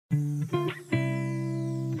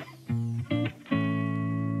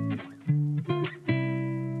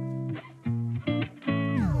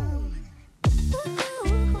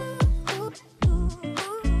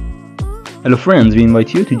Hello friends, we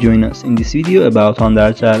invite you to join us in this video about hande,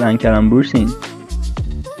 ercel and kerem bursin.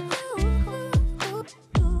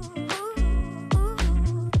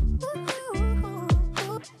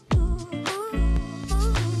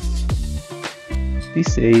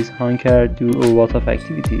 These days, hankers do a lot of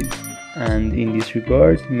activities, and in this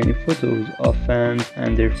regard, many photos of fans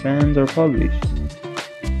and their fans are published,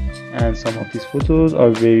 and some of these photos are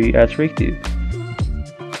very attractive.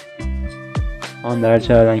 Hande,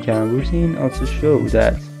 ercel and kerem bursin also show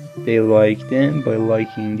that they like them by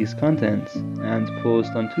liking these contents and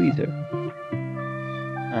post on Twitter,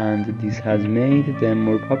 and this has made them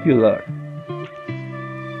more popular.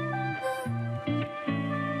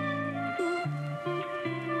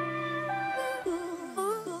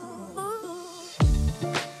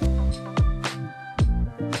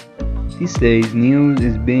 These days, news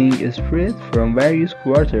is being spread from various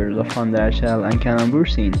quarters of hande, ercel and kerem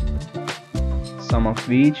bursin, some of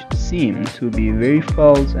which seem to be very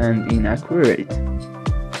false and inaccurate.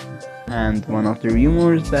 And one of the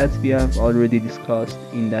rumors that we have already discussed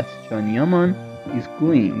in that John Yaman is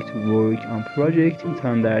going to work on project with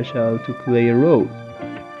hande, ercel to play a role.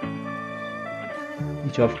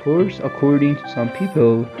 Which of course, according to some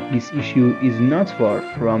people, this issue is not far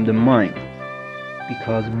from the mind,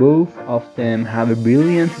 because both of them have a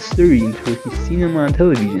brilliant story in Turkish cinema and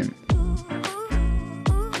television.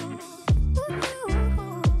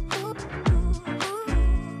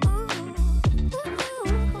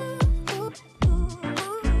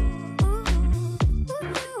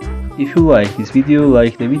 If you like this video,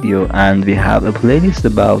 like the video, and we have a playlist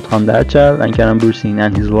about hande, ercel and kerem bursin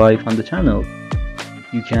and his life on the channel.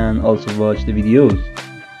 You can also watch the videos.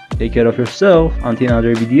 Take care of yourself until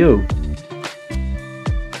another video.